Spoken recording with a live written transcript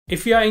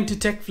If you are into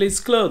Tech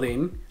Fleece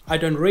clothing, I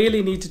don't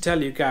really need to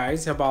tell you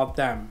guys about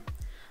them.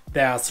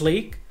 They are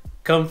sleek,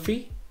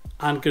 comfy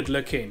and good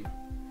looking.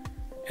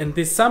 In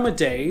these summer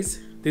days,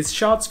 these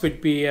shorts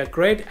would be a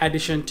great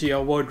addition to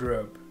your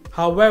wardrobe.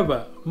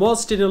 However,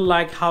 most didn't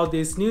like how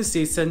these new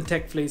season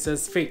Tech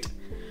Fleeces fit.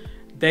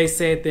 They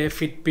say they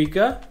fit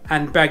bigger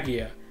and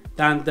baggier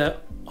than the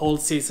old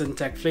season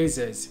Tech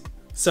Fleeces.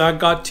 So I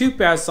got two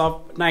pairs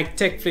of Nike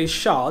Tech Fleece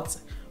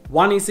shorts.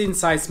 One is in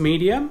size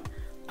medium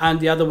and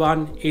the other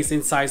one is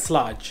in size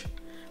large.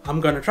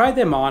 I'm gonna try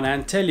them on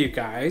and tell you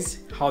guys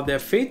how they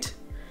fit,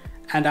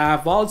 and I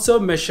have also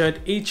measured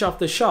each of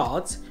the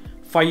shorts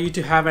for you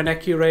to have an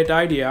accurate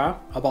idea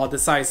about the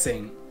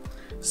sizing.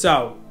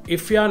 So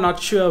if you are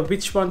not sure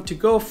which one to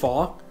go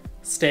for,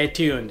 stay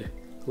tuned.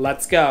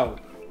 Let's go.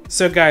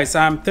 So guys,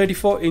 I'm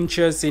 34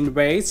 inches in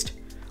waist.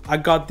 I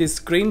got these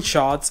green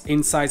shorts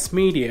in size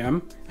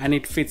medium and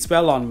it fits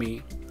well on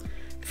me.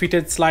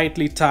 Fitted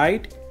slightly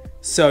tight,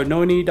 so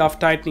no need of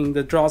tightening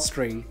the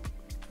drawstring.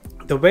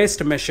 The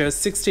waist measures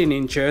 16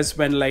 inches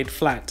when laid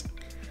flat.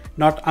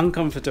 Not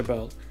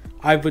uncomfortable.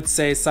 I would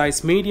say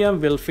size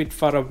medium will fit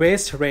for a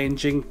waist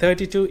ranging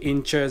 32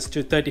 inches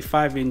to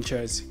 35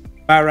 inches.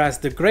 Whereas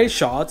the grey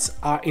shorts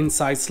are in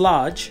size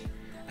large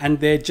and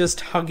they're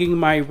just hugging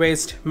my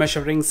waist,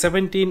 measuring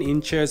 17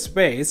 inches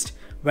waist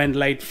when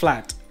laid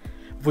flat.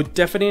 Would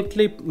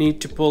definitely need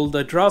to pull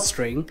the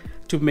drawstring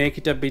to make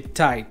it a bit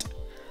tight.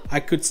 I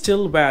could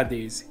still wear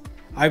these.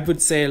 I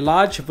would say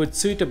large would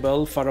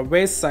suitable for a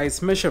waist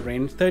size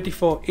measuring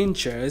 34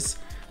 inches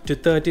to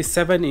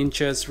 37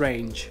 inches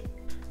range.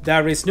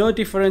 There is no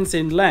difference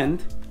in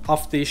length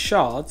of these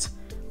shorts.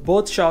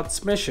 Both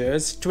shorts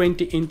measures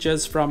 20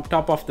 inches from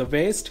top of the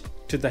waist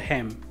to the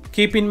hem.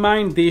 Keep in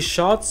mind these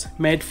shorts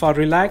made for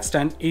relaxed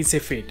and easy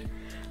fit,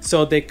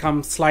 so they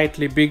come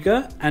slightly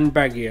bigger and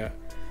baggier.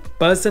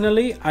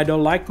 Personally, I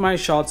don't like my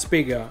shorts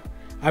bigger.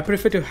 I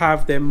prefer to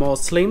have them more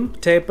slim,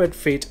 tapered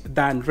fit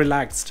than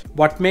relaxed.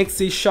 What makes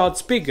these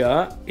shorts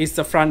bigger is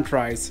the front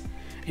rise.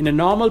 In a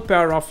normal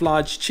pair of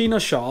large chino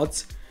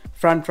shorts,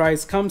 front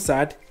rise comes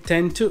at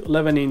 10 to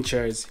 11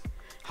 inches.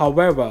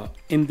 However,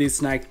 in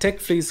these Nike Tech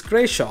Fleece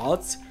grey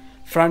shorts,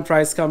 front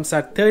rise comes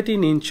at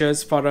 13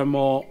 inches for a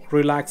more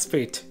relaxed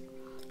fit.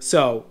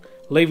 So,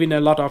 leaving a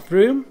lot of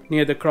room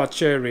near the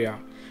crotch area.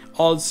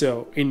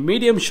 Also, in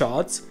medium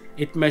shorts,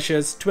 it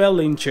measures 12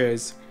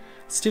 inches,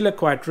 still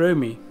quite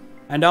roomy.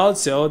 And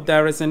also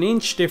there is an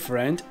inch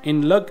difference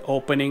in leg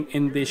opening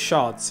in these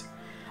shorts.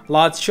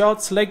 Large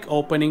shorts leg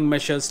opening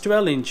measures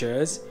 12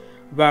 inches,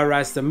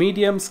 whereas the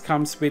mediums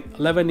comes with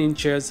 11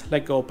 inches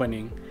leg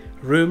opening,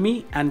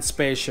 roomy and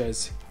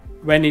spacious.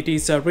 When it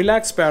is a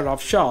relaxed pair of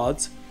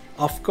shorts,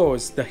 of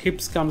course the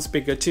hips comes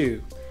bigger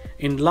too.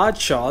 In large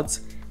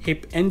shorts,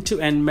 hip end to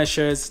end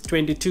measures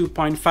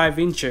 22.5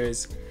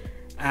 inches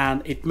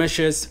and it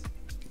measures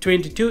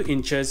 22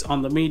 inches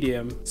on the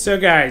medium. So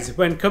guys,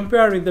 when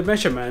comparing the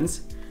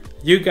measurements,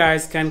 you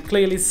guys can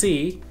clearly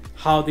see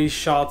how these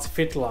shorts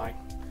fit like.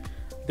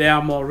 They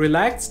are more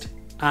relaxed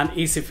and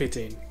easy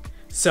fitting.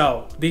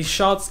 So these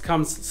shorts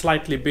comes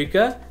slightly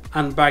bigger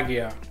and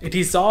baggier. It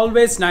is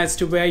always nice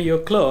to wear your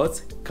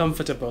clothes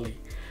comfortably.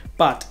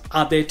 But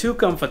are they too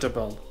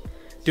comfortable?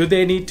 Do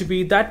they need to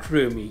be that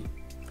roomy?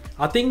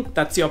 I think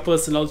that's your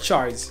personal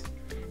choice.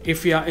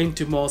 If you are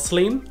into more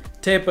slim,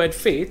 tapered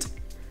fit,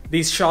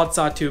 these shorts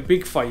are too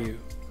big for you.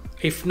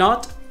 If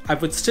not, I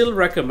would still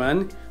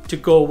recommend to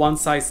go one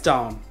size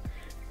down.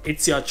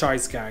 It's your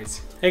choice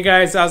guys. Hey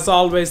guys, as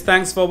always,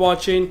 thanks for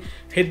watching.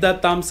 Hit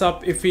that thumbs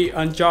up if you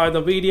enjoy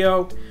the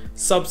video.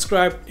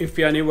 Subscribe if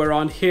you're newer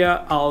on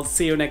here. I'll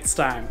see you next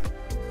time.